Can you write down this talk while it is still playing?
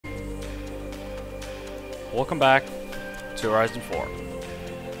Welcome back to Horizon 4.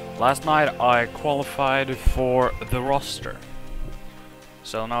 Last night I qualified for the roster.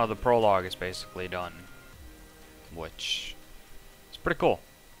 So now the prologue is basically done. Which is pretty cool.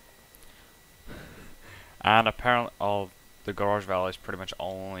 And apparently all the Garage Valley is pretty much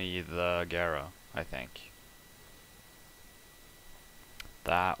only the Gara, I think.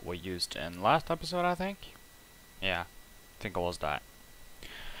 That we used in last episode, I think? Yeah, I think it was that.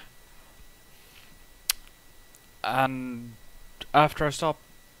 And after I stopped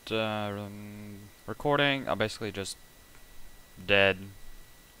recording, I basically just did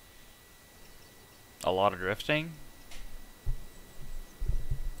a lot of drifting.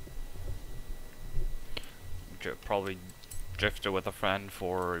 Probably drifted with a friend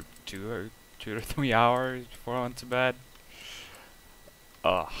for 2 to 3 hours before I went to bed.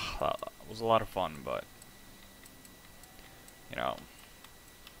 That was a lot of fun, but you know,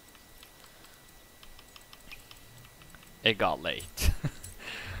 it got late.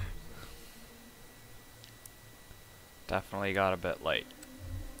 Definitely got a bit late.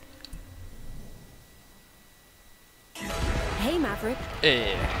 Hey Maverick.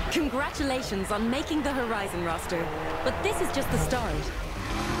 Congratulations on making the Horizon roster, but this is just the start.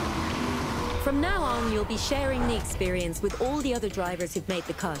 From now on, you'll be sharing the experience with all the other drivers who've made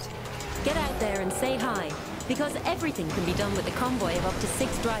the cut. Get out there and say hi, because everything can be done with a convoy of up to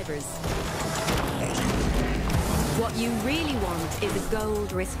 6 drivers. What you really want is a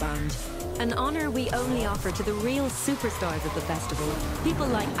gold wristband, an honor we only offer to the real superstars of the festival. People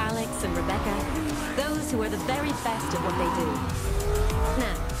like Alex and Rebecca, those who are the very best at what they do.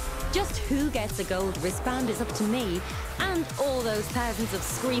 Now, just who gets a gold wristband is up to me and all those thousands of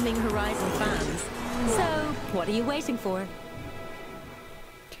screaming Horizon fans. So, what are you waiting for?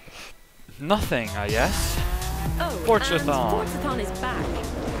 Nothing, I guess. Oh, Forzathon. and Forzathon is back.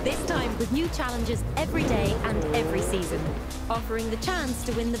 This time with new challenges every day and every season, offering the chance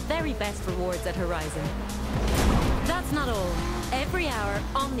to win the very best rewards at Horizon. That's not all. Every hour,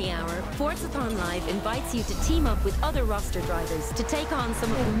 on the hour, Forzathon Live invites you to team up with other roster drivers to take on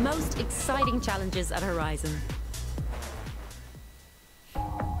some of the most exciting challenges at Horizon.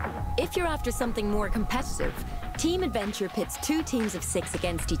 If you're after something more competitive, Team Adventure pits 2 teams of 6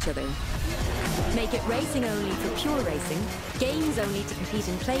 against each other. Make it racing only for pure racing, games only to compete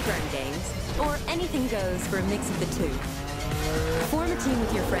in playground games, or anything goes for a mix of the two. Form a team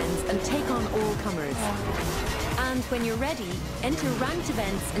with your friends and take on all comers. And when you're ready, enter ranked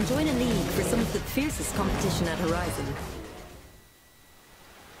events and join a league for some of the fiercest competition at Horizon.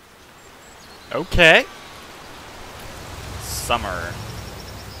 Okay. Summer.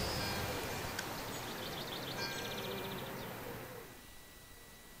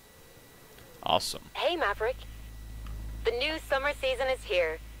 Awesome. Hey Maverick. The new summer season is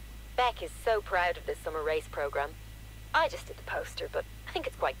here. Beck is so proud of this summer race program. I just did the poster, but I think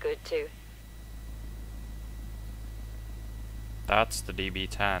it's quite good too. That's the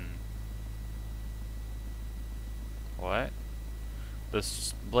DB10. What? The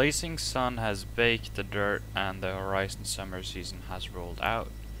blazing sun has baked the dirt and the Horizon summer season has rolled out.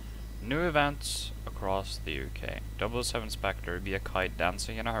 New events across the UK. 007 Spectre, be a kite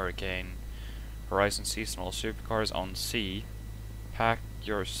dancing in a hurricane. Horizon seasonal supercars on sea. Pack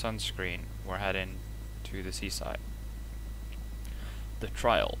your sunscreen. We're heading to the seaside. The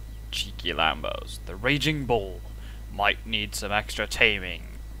Trial. Cheeky Lambos. The Raging Bull. Might need some extra taming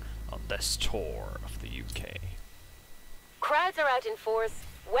on this tour of the UK. Crowds are out in force,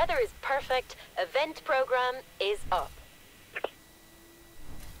 weather is perfect, event program is up.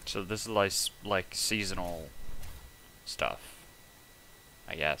 So this is like seasonal stuff,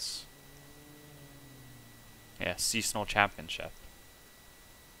 I guess. Yeah, seasonal championship.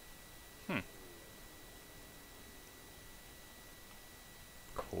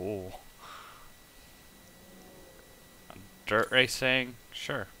 Cool. Dirt racing?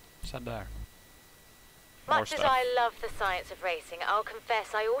 Sure. Said there. Much as I love the science of racing, I'll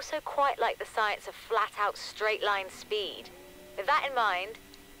confess I also quite like the science of flat-out straight-line speed. With that in mind,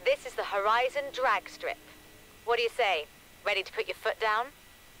 this is the Horizon drag strip. What do you say? Ready to put your foot down?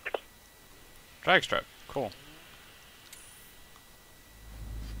 Drag strip. Cool.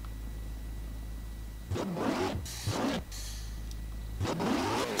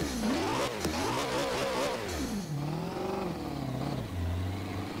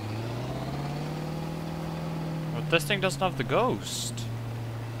 But this thing doesn't have the ghost.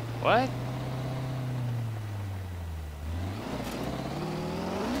 What?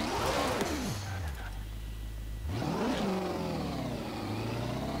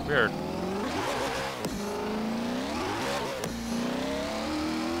 Weird.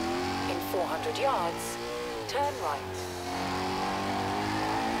 In 400 yards, Turn right.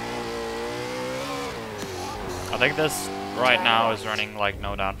 I think this right now is running like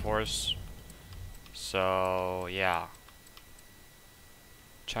no downforce. So yeah.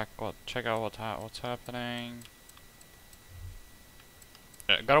 Check out what's happening.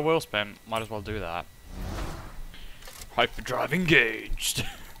 Yeah, got a wheel spin, might as well do that. Hyperdrive engaged.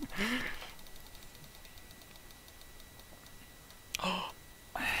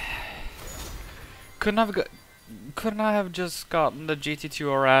 Couldn't I have just gotten the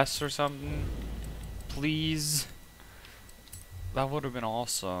GT2 RS or something? Please? That would have been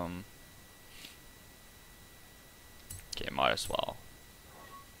awesome. Okay, might as well.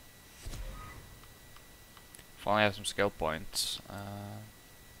 Finally have some skill points.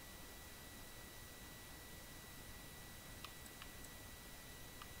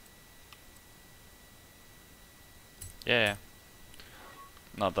 Yeah.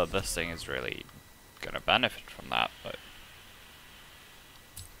 Not that this thing is really gonna benefit from that, but...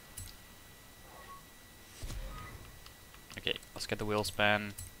 Okay, let's get the wheel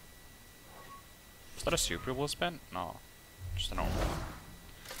spin. Is that a super wheel spin? No. Just a normal one.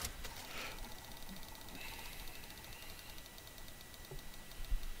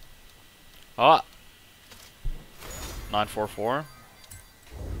 Ah! 944.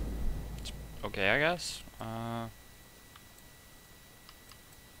 It's okay, I guess.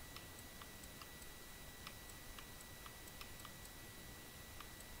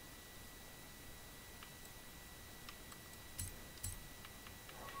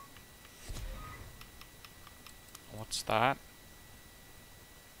 What's that?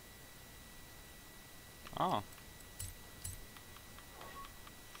 Oh.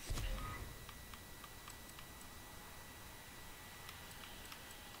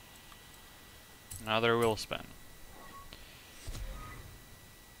 Another wheel spin.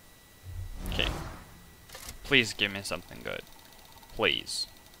 Okay. Please give me something good. Please.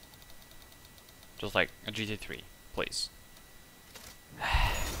 Just like a GT3. Please.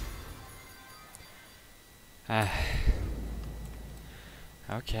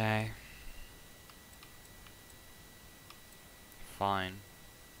 Okay. Fine.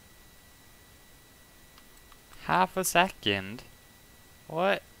 Half a second?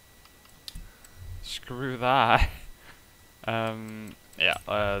 What? Screw that.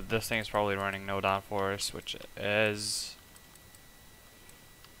 Yeah, this thing is probably running no downforce, which is...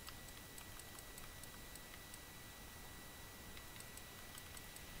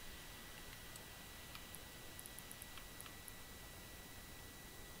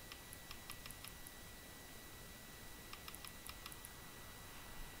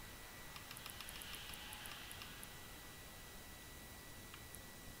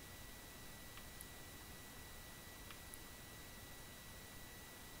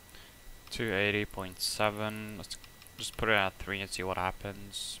 $280.7. Let's just put it at 3 and see what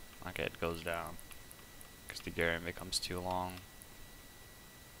happens. Okay, it goes down because the gearing becomes too long.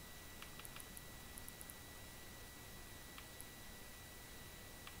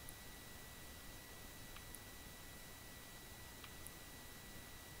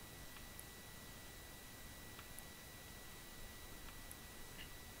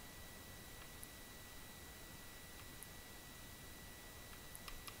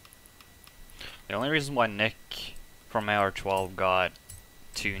 The only reason why Nick from AR12 got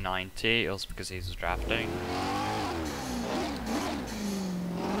 290 was because he was drafting.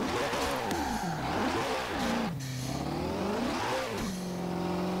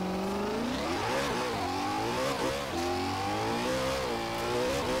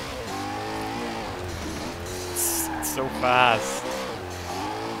 It's so fast.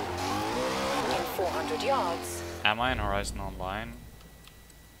 In 400 yards. Am I in Horizon Online?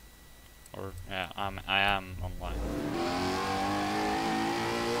 Or yeah, I am online.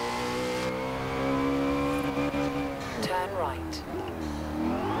 Turn right.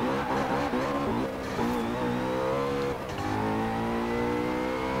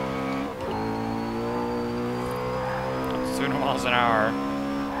 That's 2 miles an hour.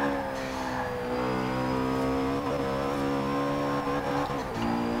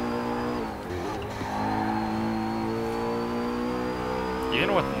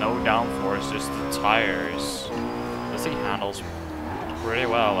 Even with no downforce, just the tires, this thing handles pretty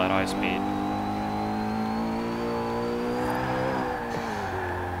well at high speed.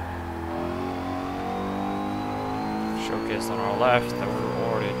 Showcase on our left that we're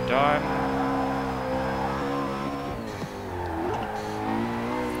already done.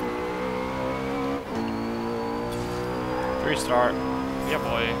 Restart. Yeah,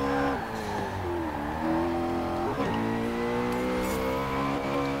 boy.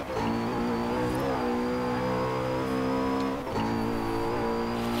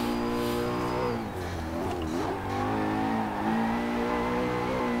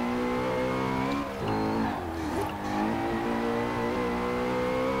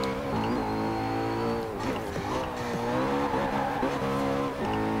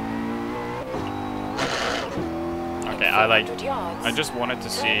 I just wanted to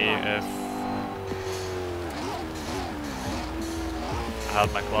see if I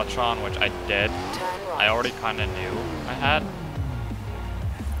had my clutch on, which I did. I already kind of knew I had.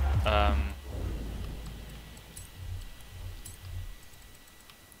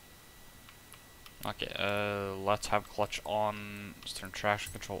 Okay, let's have clutch on. Let's turn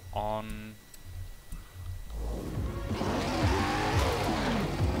traction control on.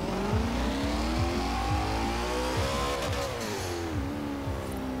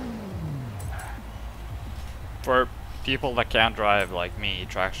 For people that can't drive like me,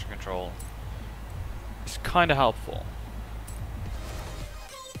 traction control is kind of helpful.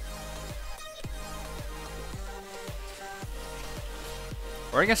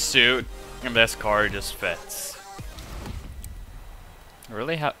 Wearing a suit in this car just fits. I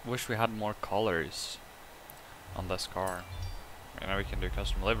really wish we had more colors on this car. I know we can do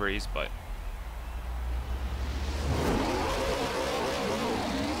custom liveries, but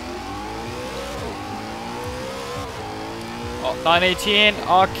oh, 918.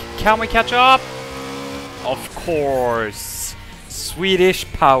 Oh, can we catch up? Of course. Swedish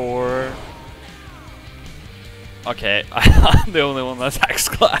power. Okay, I'm the only one that's X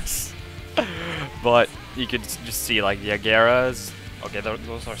class. But you could just see like the Ageras. Okay,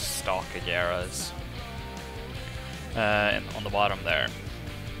 those are stock Ageras. On the bottom there.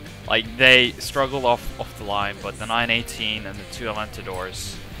 Like they struggled off the line, but the 918 and the two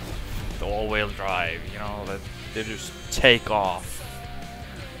Aventadors, the all-wheel drive, you know, they just take off.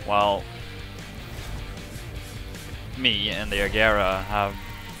 While me and the Agera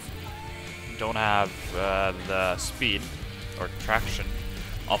don't have the speed or traction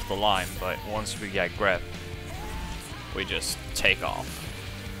off the line, but once we get grip, we just take off.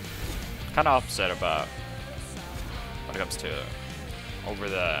 Kind of opposite about when it comes to over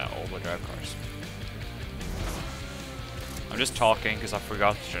the all-wheel drive cars. I'm just talking because I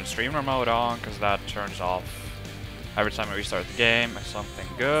forgot to turn streamer mode on, because that turns off every time I restart the game. Is something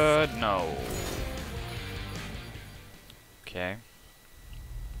good? No. Okay.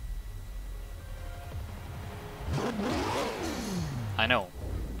 I know.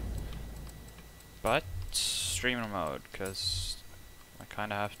 But streamer mode, because I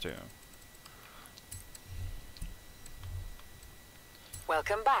kind of have to.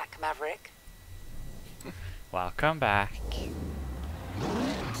 Welcome back, Maverick. Welcome back.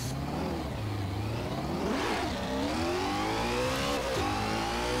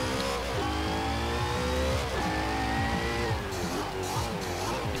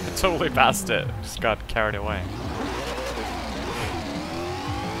 I totally passed it. Just got carried away.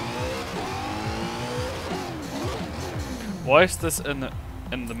 Why is this in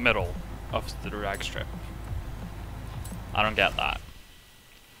the middle of the drag strip? I don't get that.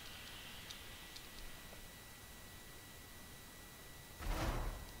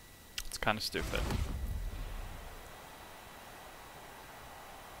 It's kind of stupid.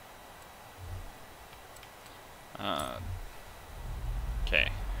 Okay,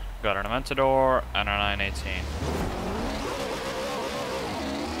 got an Aventador and a 918.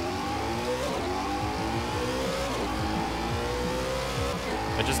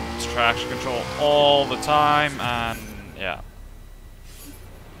 I just traction control all the time, and yeah,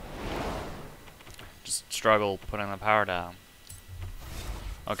 just struggle putting the power down.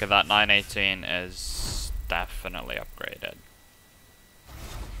 Okay, that 918 is definitely upgraded.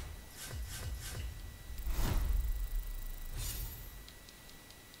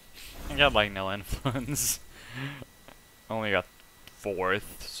 I got like no influence. Only got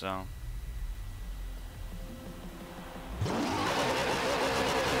 4th, so.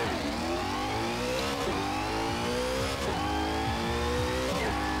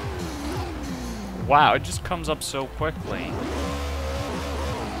 Wow, it just comes up so quickly.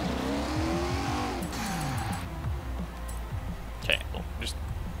 Okay, just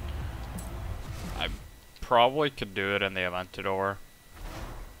I probably could do it in the Aventador.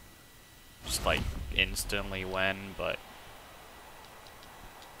 Just like instantly win, but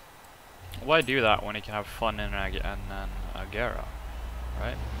why do that when you can have fun in an Agera,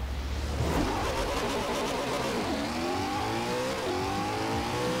 right?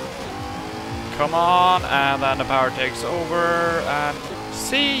 Come on, and then the power takes over, and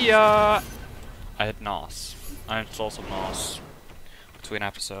see ya! I hit NOS. I installed some NOS between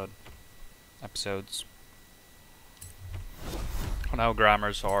episodes. I know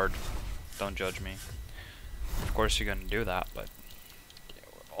grammar's hard. Don't judge me. Of course you're gonna do that, but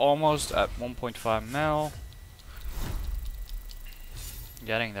almost at 1.5 mil.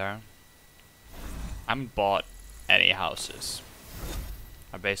 Getting there. I haven't bought any houses.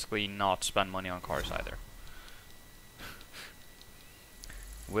 I basically not spend money on cars either.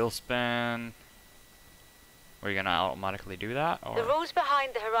 Wheel spin. We're gonna automatically do that, or? The rules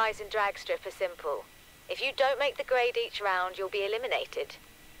behind the Horizon drag strip are simple. If you don't make the grade each round, you'll be eliminated.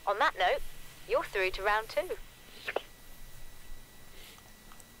 On that note, you're through to round 2.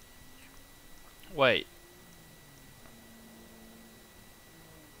 Wait.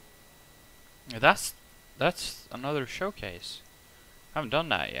 That's another showcase. I haven't done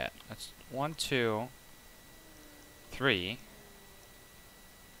that yet. That's 1, 2, 3.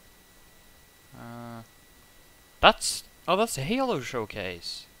 That's a Halo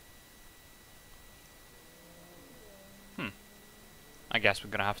showcase. I guess we're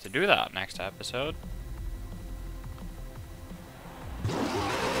gonna have to do that next episode.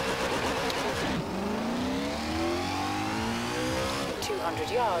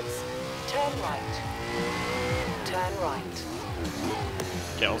 200 yards. Turn right. Turn right.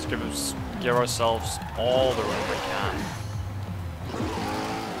 Okay, let's give ourselves all the room we can.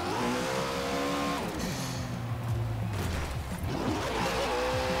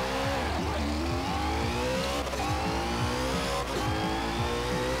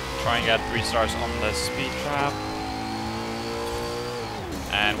 Try and get 3 stars on the speed trap.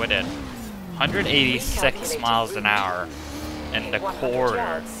 And we did. 186 miles an hour in the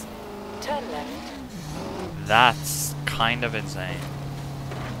corner. Turn left. That's kind of insane.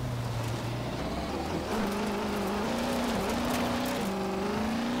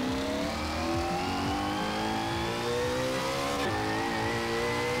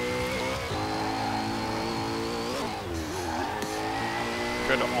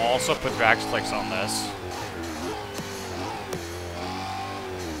 Could also put drag slicks on this,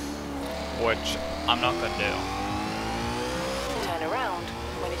 which I'm not gonna do. Turn around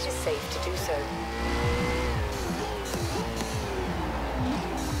when it is safe to do so.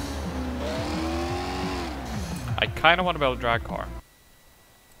 I kind of want to build a drag car.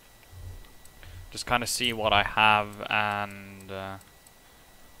 Just kind of see what I have, and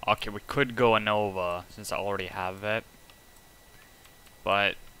okay, we could go a Nova since I already have it.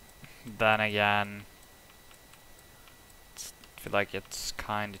 But then again, I feel like it's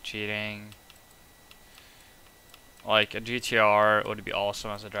kind of cheating. Like a GTR would be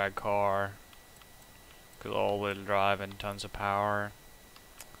awesome as a drag car, cause all-wheel drive and tons of power.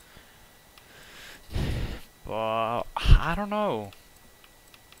 But I don't know.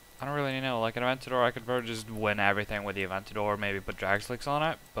 I don't really know. Like an Aventador, I could probably just win everything with the Aventador, maybe put drag slicks on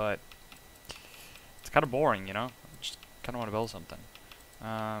it, but it's kind of boring, you know. I just kind of want to build something.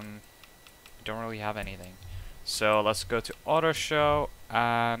 I don't really have anything. So let's go to auto show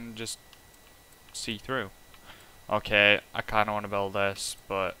and just see through. Okay, I kind of want to build this,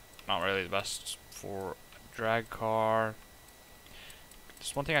 but not really the best for a drag car.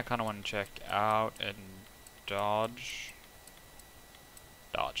 There's one thing I kind of want to check out in Dodge.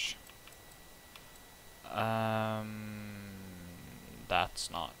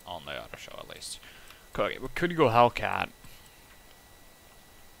 That's not on the auto show at least. Okay, we could go Hellcat.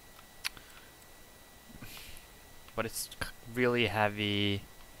 But it's really heavy.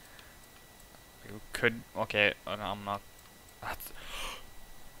 We could, okay, no, I'm not.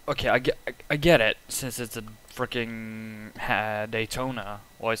 Okay, I get it since it's a freaking Daytona.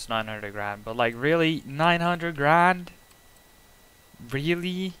 Well, it's 900 grand, but like really 900 grand?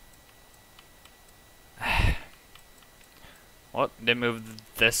 Really? What? They moved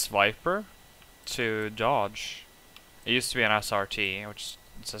this Viper to Dodge. It used to be an SRT, which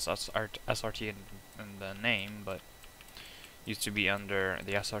says SRT in the name, but used to be under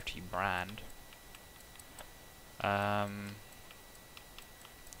the SRT brand.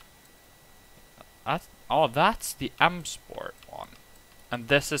 That's the M Sport one, and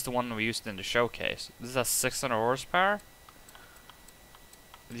this is the one we used in the showcase. This has 600 horsepower.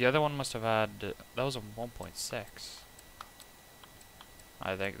 The other one must have had that was a 1.6.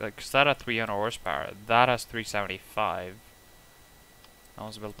 I think, like, 'cause that had 300 horsepower. That has 375. I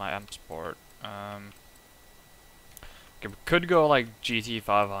was built my M Sport. Okay, we could go like GT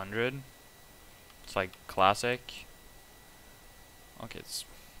 500. It's like classic. Okay, it's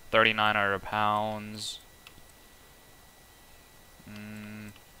 3,900 pounds.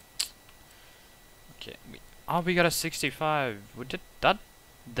 Okay, we got a 65. We did that.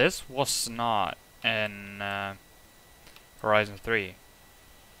 This was not in Horizon 3.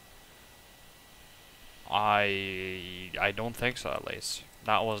 I don't think so, at least.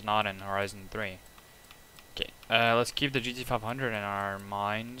 That was not in Horizon 3. Okay, let's keep the GT500 in our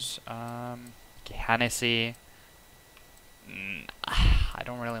minds. Okay, Hennessy. I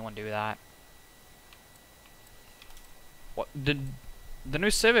don't really want to do that. What? The new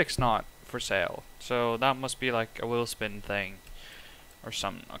Civic's not for sale, so that must be like a wheel spin thing. or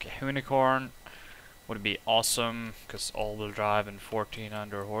some. Okay, unicorn would be awesome because all-wheel drive and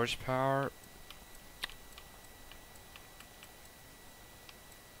 1400 horsepower.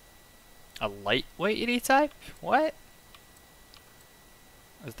 A lightweight E-Type? What?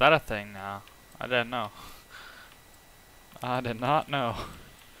 Is that a thing now? I didn't know. I did not know.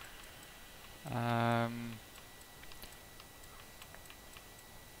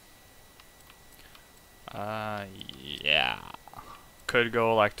 Yeah. Could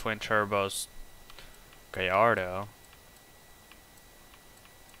go like twin turbos Gallardo.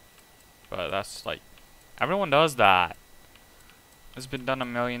 But that's like, everyone does that. It's been done a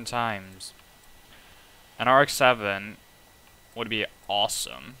million times. An RX-7 would be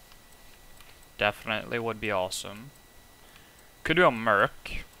awesome. Definitely would be awesome. Could do a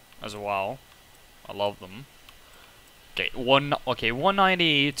Merc as well. I love them. Okay,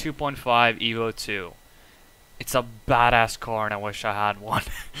 190 2.5 Evo 2. It's a badass car and I wish I had one.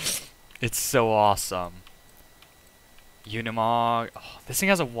 It's so awesome. Unimog. Oh, this thing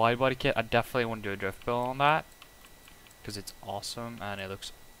has a wide body kit. I definitely want to do a drift build on that. Because it's awesome and it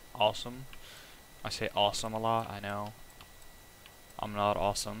looks awesome. I say awesome a lot, I know. I'm not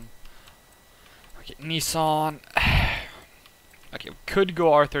awesome. Okay, Nissan. Okay, we could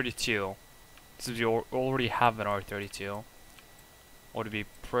go R32. Since we already have an R32. Would be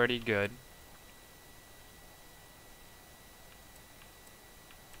pretty good.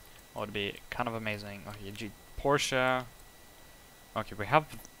 Would be kind of amazing. Okay, Porsche. Okay, we have.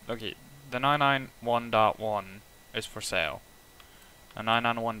 Okay, the 991.1 is for sale. The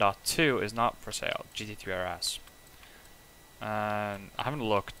 991.2 is not for sale. GT3 RS. And I haven't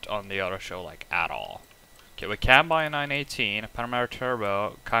looked on the auto show like at all. Okay, we can buy a 918, a Panamera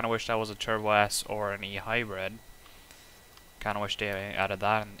Turbo. Kind of wish that was a Turbo S or an E hybrid. Kind of wish they added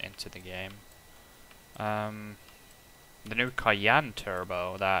that into the game. The new Cayenne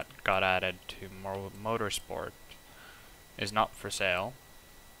Turbo that got added to Motorsport is not for sale.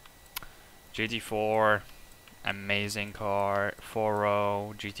 GT4, amazing car.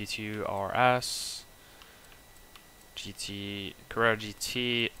 4.0 GT2 RS. Carrera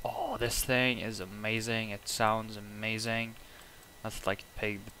GT. Oh, this thing is amazing. It sounds amazing. That's like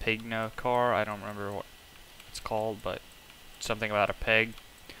the pig no car. I don't remember what it's called, but something about a pig.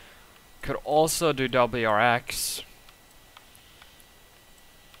 Could also do WRX.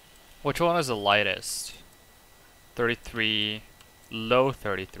 Which one is the lightest? 33, low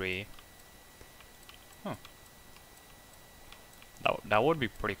 33. Huh. That would be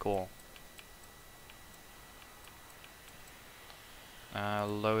pretty cool.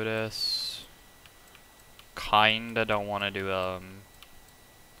 Lotus. Kinda don't want to do a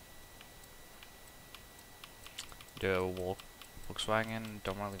Volkswagen.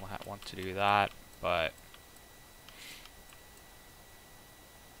 Don't really want to do that, but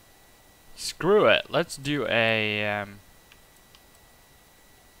screw it. Let's do a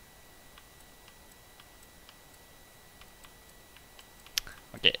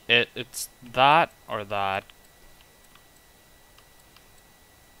okay, it's that or that.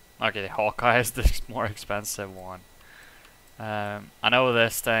 Okay, the Hawkeye is the more expensive one. I know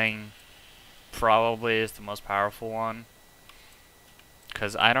this thing probably is the most powerful one.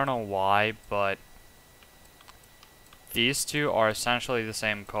 Because I don't know why, but these two are essentially the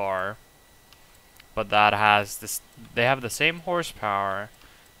same car. But that has this, they have the same horsepower,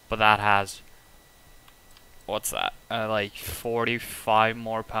 but that has, what's that? Like 45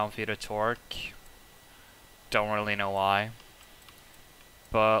 more pound-feet of torque. Don't really know why.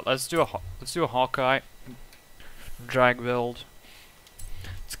 But let's do a Hawkeye drag build.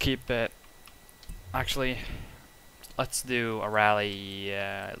 Let's keep it. Actually, let's do a rally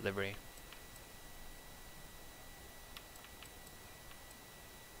livery.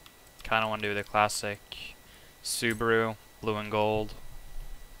 Kind of want to do the classic Subaru blue and gold.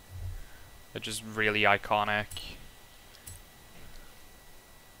 It's just really iconic.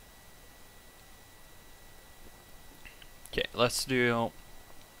 Okay, let's do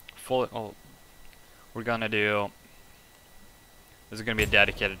full. Oh, we're gonna do. This is gonna be a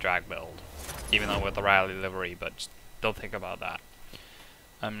dedicated drag build, even though with the rally livery. But just don't think about that.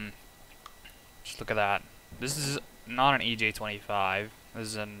 Just look at that. This is not an EJ25. This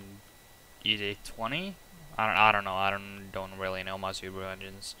is an EJ20. I don't know. I don't really know my Subaru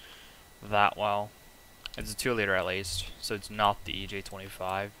engines that well. It's a 2-liter at least, so it's not the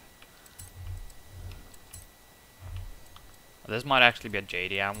EJ25. This might actually be a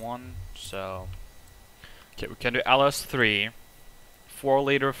JDM one, so okay, we can do LS3,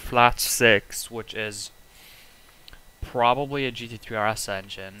 4-liter flat 6, which is probably a GT3 RS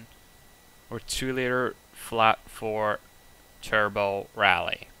engine, or 2-liter flat 4 Turbo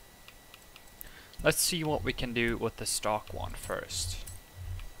Rally. Let's see what we can do with the stock one first.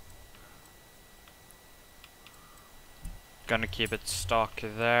 Gonna keep it stock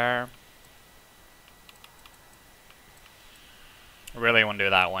there. I really want to do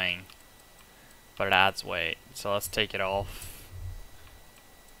that wing, but it adds weight, so let's take it off.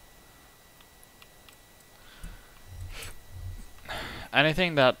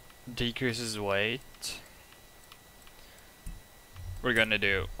 Anything that decreases weight, we're gonna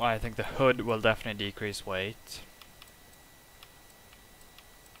do. Well, I think the hood will definitely decrease weight,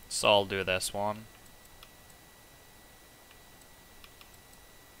 so I'll do this one.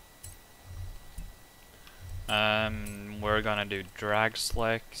 We're gonna do drag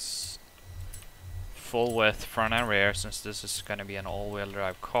slicks, full width front and rear, since this is gonna be an all-wheel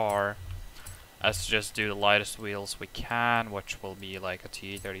drive car. Let's just do the lightest wheels we can, which will be like a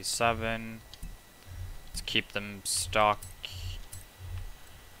T37. Let's keep them stock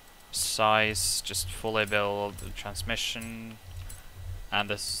size, just fully build the transmission. And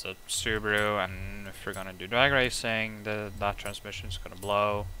this is a Subaru, and if we're gonna do drag racing, that transmission is gonna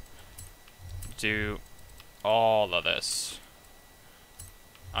blow. Do all of this.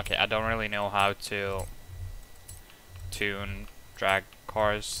 Okay, I don't really know how to tune drag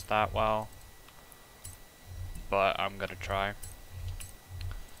cars that well, but I'm gonna try.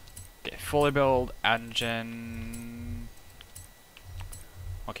 Okay, fully build engine.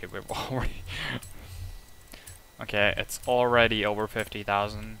 Okay, we're already okay, it's already over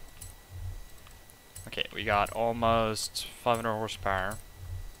 50,000. Okay, we got almost 500 horsepower.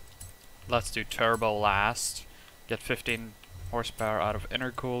 Let's do turbo last. Get 15 horsepower out of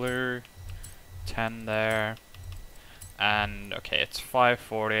intercooler. 10 there. And okay, it's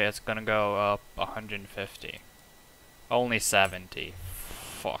 540. It's gonna go up 150. Only 70.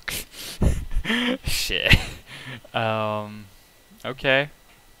 Fuck. Shit. Okay.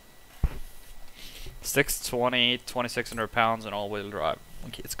 620, 2,600 pounds and all-wheel drive.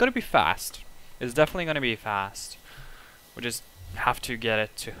 Okay, it's gonna be fast. It's definitely gonna be fast. We just have to get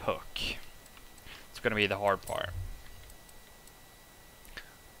it to hook. It's gonna be the hard part.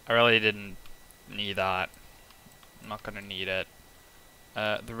 I really didn't need that. I'm not gonna need it.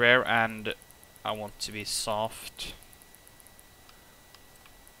 The rear end, I want to be soft.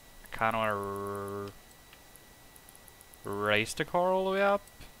 I kinda wanna raise the car all the way up.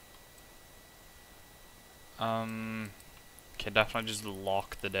 Okay, definitely just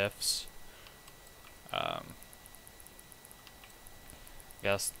lock the diffs.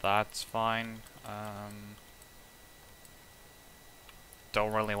 Guess that's fine.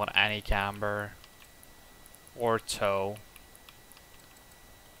 Don't really want any camber or toe.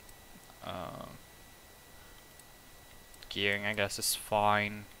 Gearing, I guess, is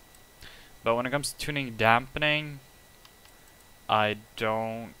fine. But when it comes to tuning dampening, I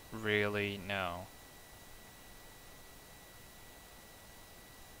don't really know.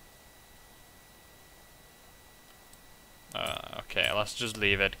 Okay, let's just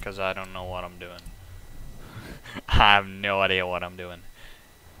leave it, because I don't know what I'm doing. I have no idea what I'm doing.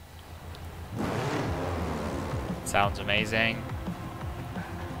 Sounds amazing.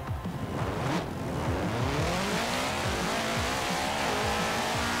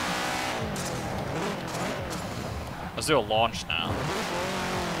 Let's do a launch now.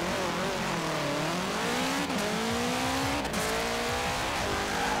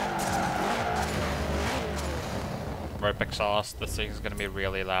 Rip exhaust. This thing's gonna be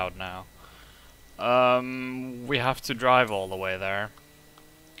really loud now. We have to drive all the way there,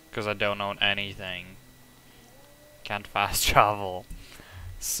 because I don't own anything. Can't fast travel.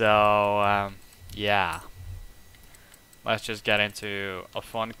 So, yeah. Let's just get into a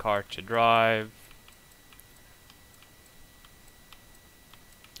fun car to drive.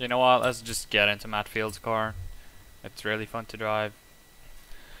 You know what? Let's just get into Matt Field's car. It's really fun to drive.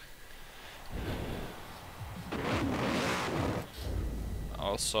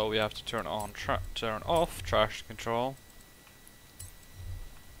 Also, we have to turn off traction control.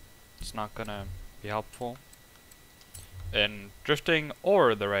 It's not gonna be helpful in drifting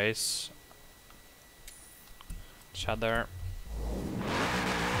or the race. Just head there.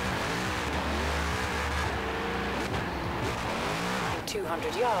 In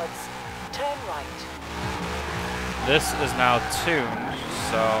 200 yards, turn right. This is now tuned,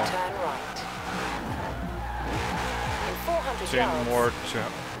 so Turn right. In 400 tune yards, more to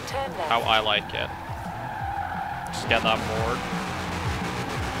turn left. how I like it. Just get that board.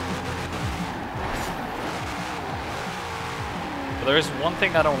 But there is one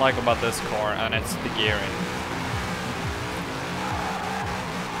thing I don't like about this car, and it's the gearing.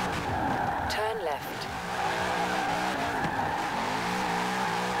 Turn left.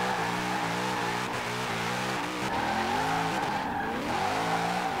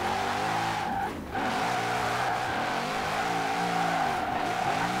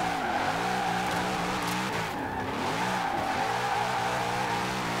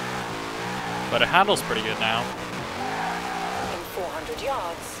 But it handles pretty good now. In 400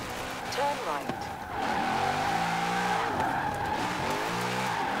 yards, turn right.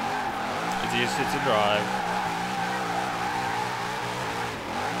 It's easy to drive.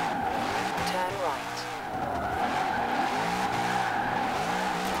 Turn right.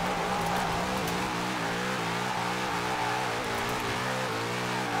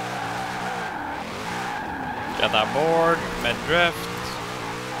 Get that board, mid-drift.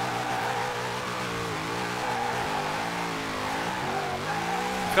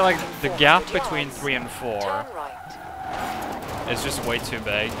 I feel like the gap between 3 and 4 Turn right. is just way too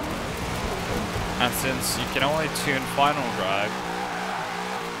big. And since you can only tune final drive,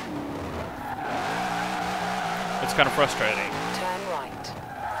 it's kind of frustrating. Turn right.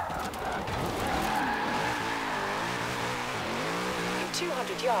 In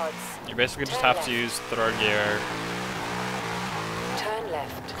 200 yards, You basically just turn have left. to use third gear Turn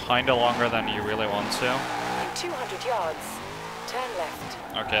left. kinda longer than you really want to. In 200 yards, turn left.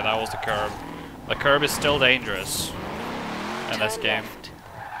 Okay, that was the curb. The curb is still dangerous in this Turn game. left.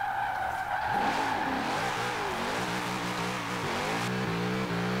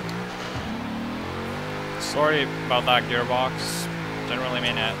 Sorry about that gearbox. Didn't really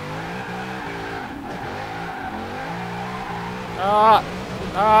mean it.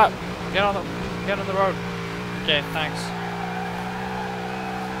 Get on the road. Okay, thanks.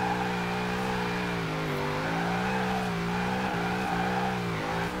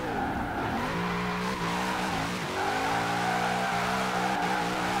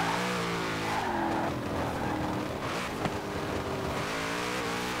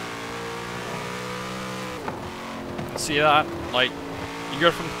 See that? Like, you go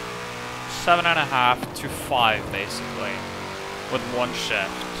from 7.5 to 5 basically, with one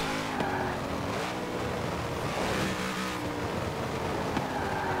shift.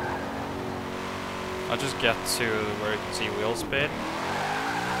 I'll just get to where you can see wheel speed.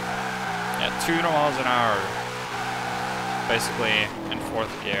 Yeah, 2 miles an hour, basically in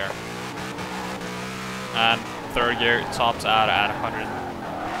 4th gear. And 3rd gear tops out at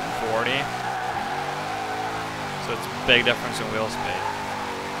 140. So it's a big difference in wheel speed.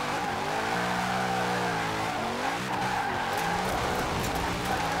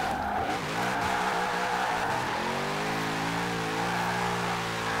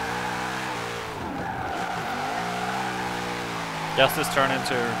 Guess this turned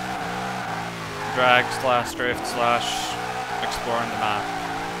into drag slash drift slash exploring the map.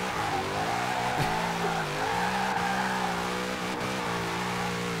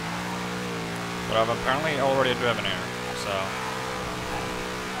 But I've apparently already driven here, so.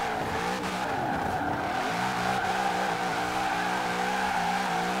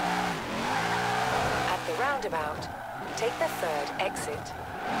 At the roundabout, take the 3rd exit.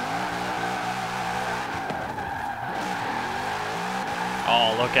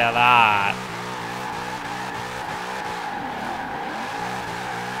 Oh, look at that.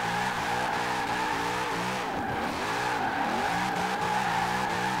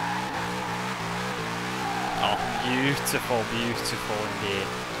 Oh, beautiful, beautiful indeed.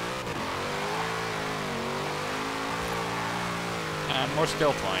 And more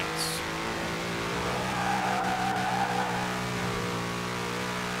skill points.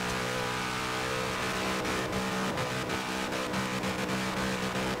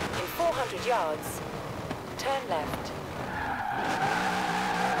 In 400 yards, turn left.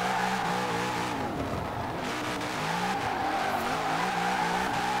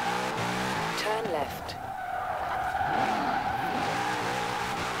 Turn left.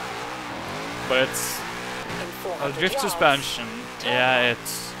 But it's In a 400 drift yards, suspension. turn Yeah, right.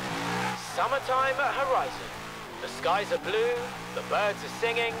 it's Summertime at Horizon. The skies are blue, the birds are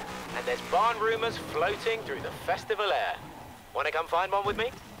singing, and there's barn rumors floating through the festival air. Want to come find one with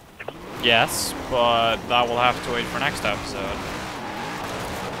me? yes, but that will have to wait for next episode.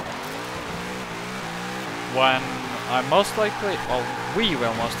 When I most likely, well, we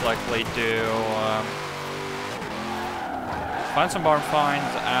will most likely do find some barn finds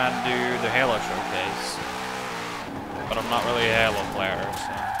and do the Halo showcase. But I'm not really a Halo player,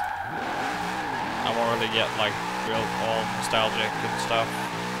 so I won't really get like real all nostalgic and stuff.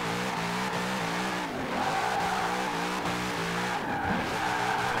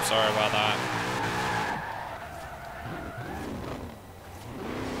 I'm sorry about that.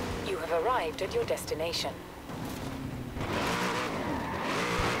 You have arrived at your destination.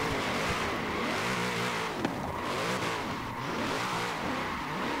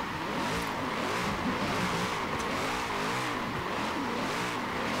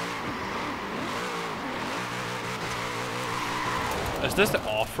 Is this the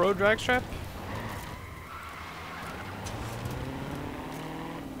off-road drag strip?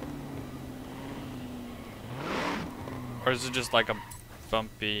 Or is it just like a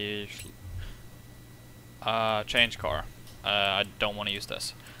bumpy change car? I don't want to use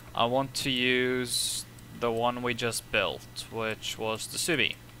this. I want to use the one we just built, which was the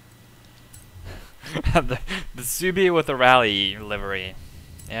Subi. the Subi with the rally livery.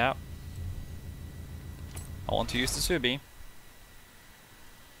 Yeah. I want to use the Subi.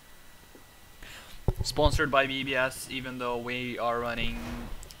 Sponsored by BBS, even though we are running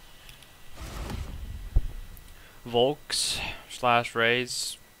Volks /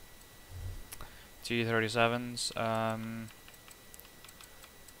 Rays T37s.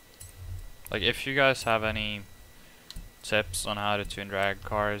 Like, if you guys have any tips on how to tune drag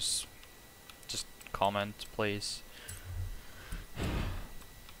cars, just comment, please.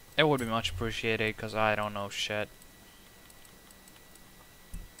 It would be much appreciated, because I don't know shit.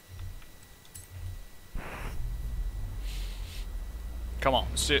 Come on,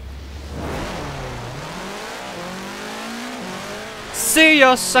 see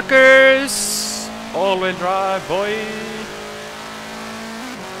ya, suckers! All-wheel drive, boy!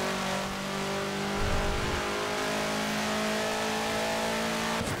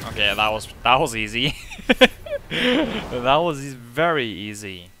 Okay, that was easy. That was very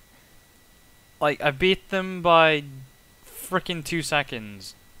easy. Like, I beat them by freaking 2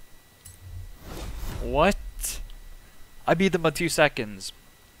 seconds. What? I beat them by 2 seconds.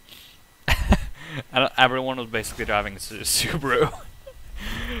 And everyone was basically driving a Subaru.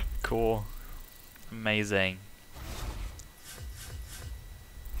 Cool. Amazing.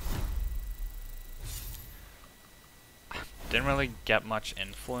 Didn't really get much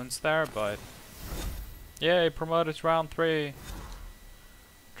influence there, but yay, promoted to round 3.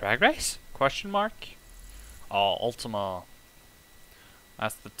 Drag race? Question mark? Oh, Ultima.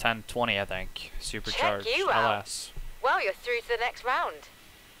 That's the 1020, I think. Supercharged Check you out. LS. Well, you're through to the next round.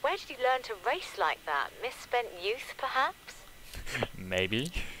 Where did you learn to race like that? Misspent youth, perhaps?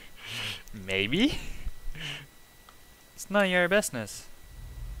 Maybe. Maybe? It's none of your business.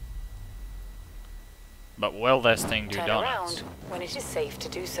 But will this thing do Turn donuts? around when it is safe to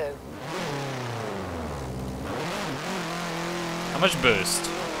do so. How much boost?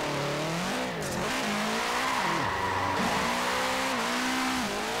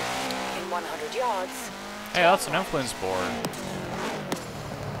 In 100 yards. Hey, that's an influence board.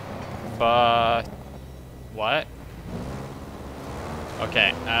 But what?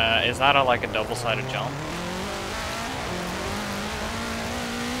 Okay, is that like a double-sided jump?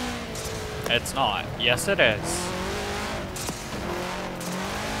 It's not. Yes, it is.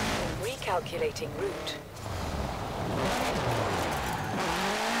 Recalculating route.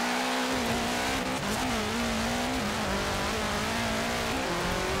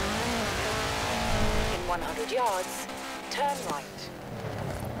 In 100 yards, turn right.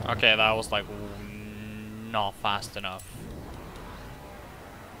 Okay, that was like not fast enough.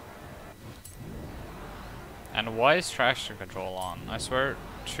 And why is traction control on? I swear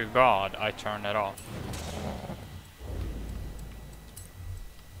to God, I turned it off.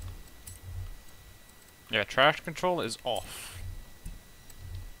 Yeah, traction control is off.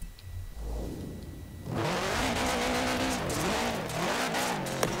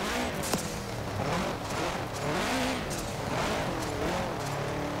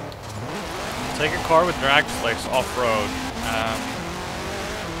 Take a car with drag slicks off-road.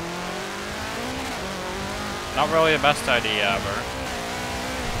 Not really the best idea ever.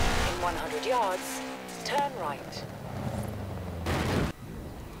 In 100 yards, turn right.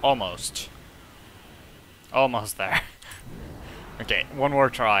 Almost. Almost there. Okay, one more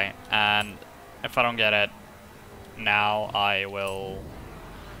try, and if I don't get it now, I will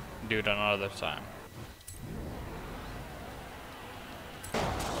do it another time.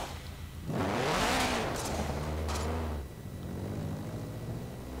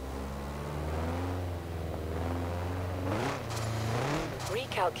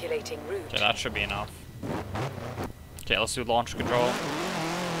 Recalculating route. Okay, that should be enough. Okay, let's do launch control. In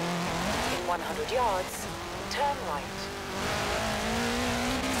 100 yards, turn right.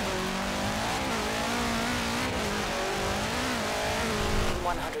 In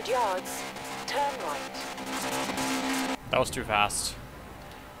 100 yards, turn right. That was too fast.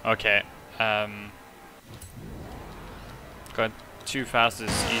 Okay, good. Too fast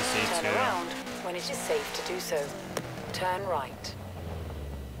is easy Turn to... around when it is safe to do so. Turn right.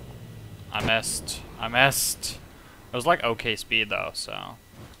 I missed. I missed. It was like okay speed though, so...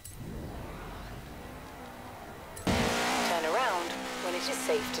 Turn around when it is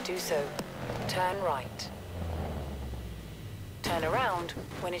safe to do so. Turn right. Turn around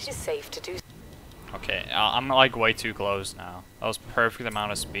when it is safe to do so. Okay, I'm like way too close now. That was perfect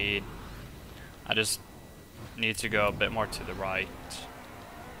amount of speed. I just need to go a bit more to the right.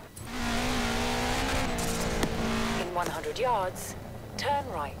 In 100 yards, turn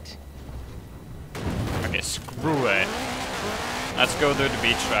right. Okay, screw it. Let's go do the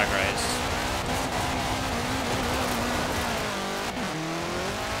beach drag race.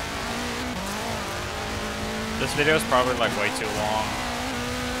 This video is probably like way too long.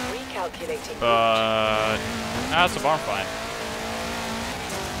 Recalculating. But it's a barn fight.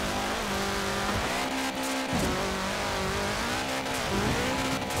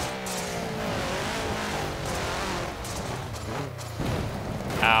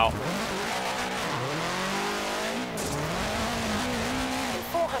 Ow. In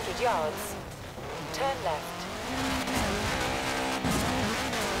 400 yards, turn left.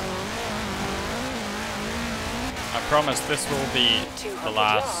 I promise this will be the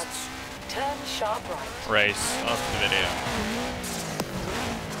last yards, turn sharp right. race of the video.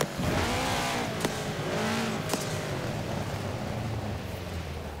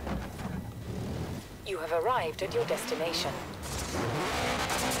 You have arrived at your destination.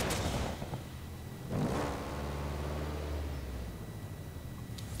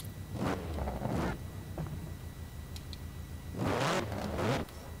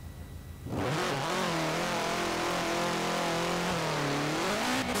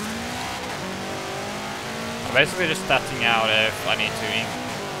 I'm basically just testing out if I need to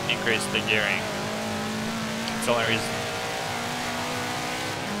increase the gearing. It's the only reason.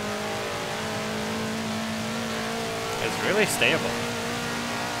 It's really stable.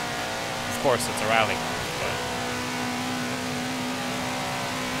 Of course, it's a rally,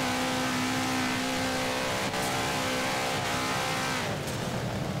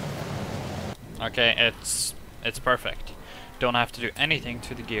 but okay, it's perfect. Don't have to do anything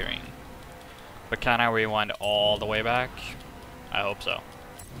to the gearing. But can I rewind all the way back? I hope so.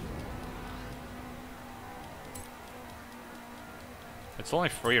 It's only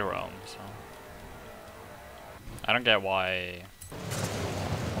free roam, so I don't get why.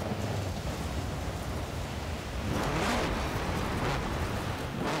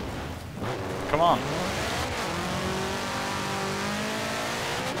 Come on.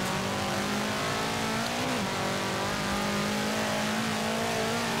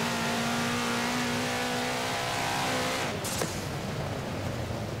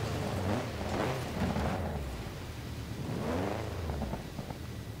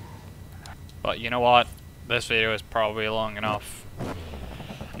 But you know what? This video is probably long enough.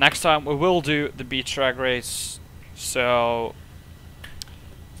 Next time we will do the beach drag race. So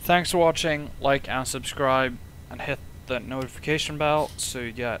thanks for watching. Like and subscribe and hit the notification bell so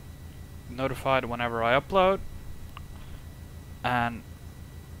you get notified whenever I upload. And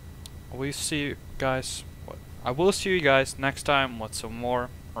we see you guys. I will see you guys next time with some more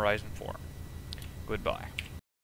Horizon 4. Goodbye.